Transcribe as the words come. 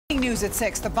News at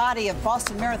 6. The body of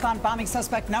Boston Marathon bombing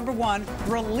suspect #1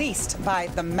 released by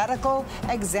the medical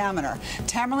examiner.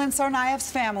 Tamerlan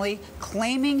Tsarnaev's family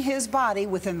claiming his body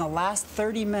within the last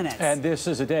 30 minutes. And this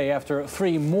is a day after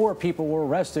 3 more people were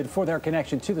arrested for their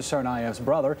connection to the Tsarnaev's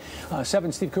brother.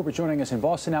 7's Steve Cooper joining us in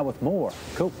Boston now with more.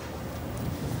 Coop.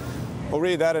 Well,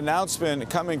 Reed, that announcement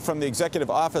coming from the Executive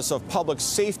Office of Public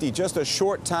Safety just a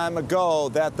short time ago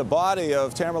that the body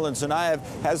of Tamerlan Tsarnaev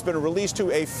has been released to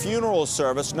a funeral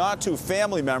service, not to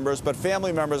family members, but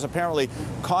family members apparently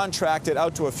contracted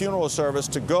out to a funeral service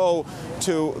to go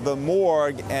to the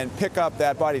morgue and pick up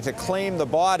that body, to claim the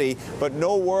body, but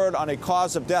no word on a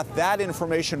cause of death. That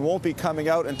information won't be coming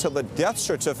out until the death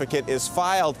certificate is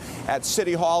filed at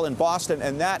City Hall in Boston,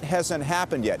 and that hasn't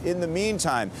happened yet. In the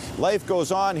meantime, life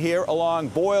goes on here along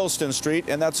Boylston Street,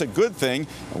 and that's a good thing.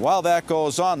 And while that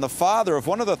goes on, the father of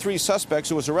one of the 3 suspects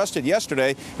who was arrested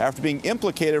yesterday after being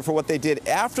implicated for what they did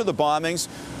after the bombings,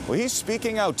 well, he's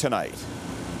speaking out tonight.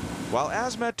 While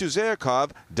Azmat Tuzerkov,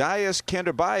 Dias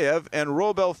Kanderbayev, and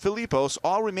Robel Philippos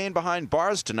all remain behind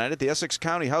bars tonight at the Essex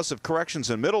County House of Corrections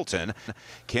in Middleton,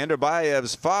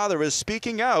 Kanderbayev's father is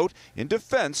speaking out in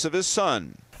defense of his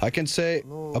son. I can say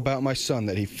about my son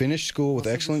that he finished school with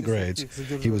excellent grades.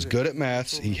 He was good at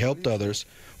maths. He helped others.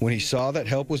 When he saw that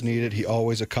help was needed, he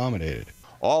always accommodated.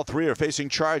 All 3 are facing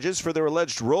charges for their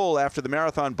alleged role after the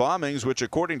marathon bombings, which,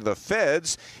 according to the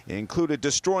feds, included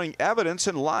destroying evidence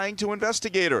and lying to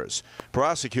investigators.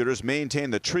 Prosecutors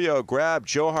maintain the trio grabbed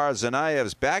Johar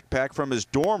Tsarnaev's backpack from his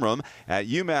dorm room at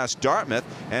UMass Dartmouth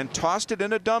and tossed it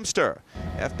in a dumpster.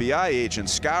 FBI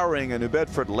agents scouring a New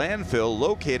Bedford landfill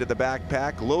located the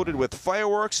backpack loaded with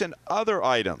fireworks and other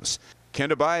items.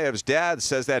 Kanderbayev's dad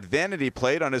says that vanity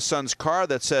plate on his son's car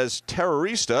that says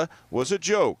Terrorista was a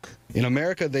joke. In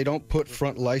America, they don't put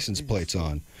front license plates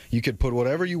on. You could put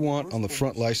whatever you want on the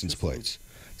front license plates.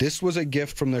 This was a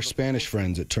gift from their Spanish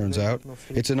friends, it turns out.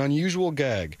 It's an unusual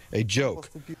gag, a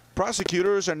joke.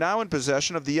 Prosecutors are now in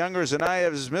possession of the younger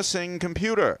Tsarnaev's missing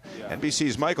computer.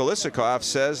 NBC's Michael Isikoff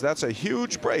says that's a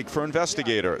huge break for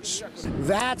investigators.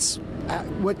 That's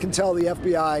what can tell the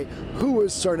FBI who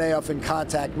was Tsarnaev in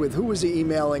contact with, who was he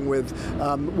emailing with,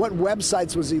 what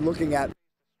websites was he looking at.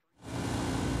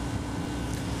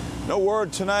 No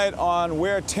word tonight on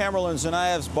where Tamerlan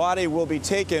Tsarnaev's body will be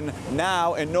taken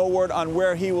now, and no word on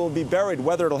where he will be buried,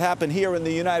 whether it'll happen here in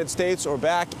the United States or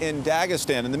back in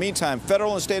Dagestan. In the meantime,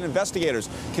 federal and state investigators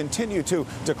continue to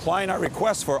decline our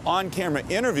requests for on-camera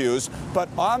interviews, but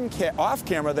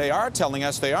off-camera they are telling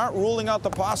us they aren't ruling out the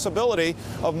possibility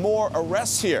of more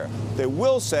arrests here. They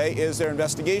will say is their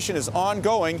investigation is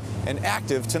ongoing and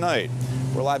active tonight.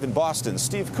 We're live in Boston.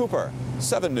 Steve Cooper,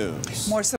 7 News. More